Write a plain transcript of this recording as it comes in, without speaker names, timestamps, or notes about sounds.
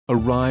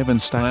Arrive in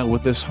style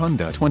with this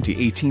Honda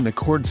 2018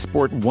 Accord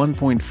Sport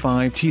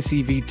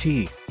 1.5T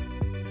CVT.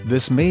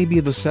 This may be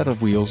the set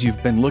of wheels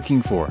you've been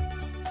looking for.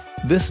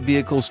 This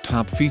vehicle's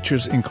top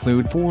features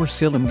include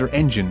 4-cylinder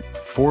engine,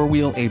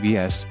 4-wheel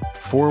ABS,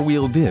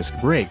 4-wheel disc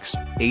brakes,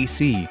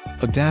 AC,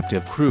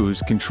 adaptive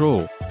cruise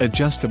control,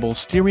 adjustable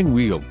steering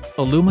wheel,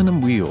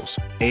 aluminum wheels,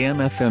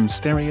 AM/FM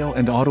stereo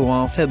and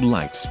auto-off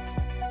headlights.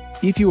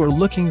 If you are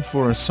looking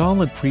for a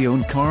solid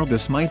pre-owned car,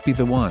 this might be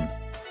the one.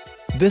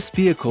 This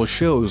vehicle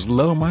shows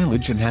low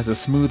mileage and has a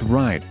smooth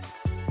ride.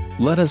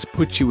 Let us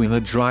put you in the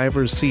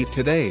driver's seat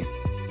today.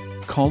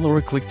 Call or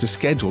click to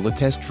schedule a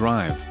test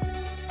drive.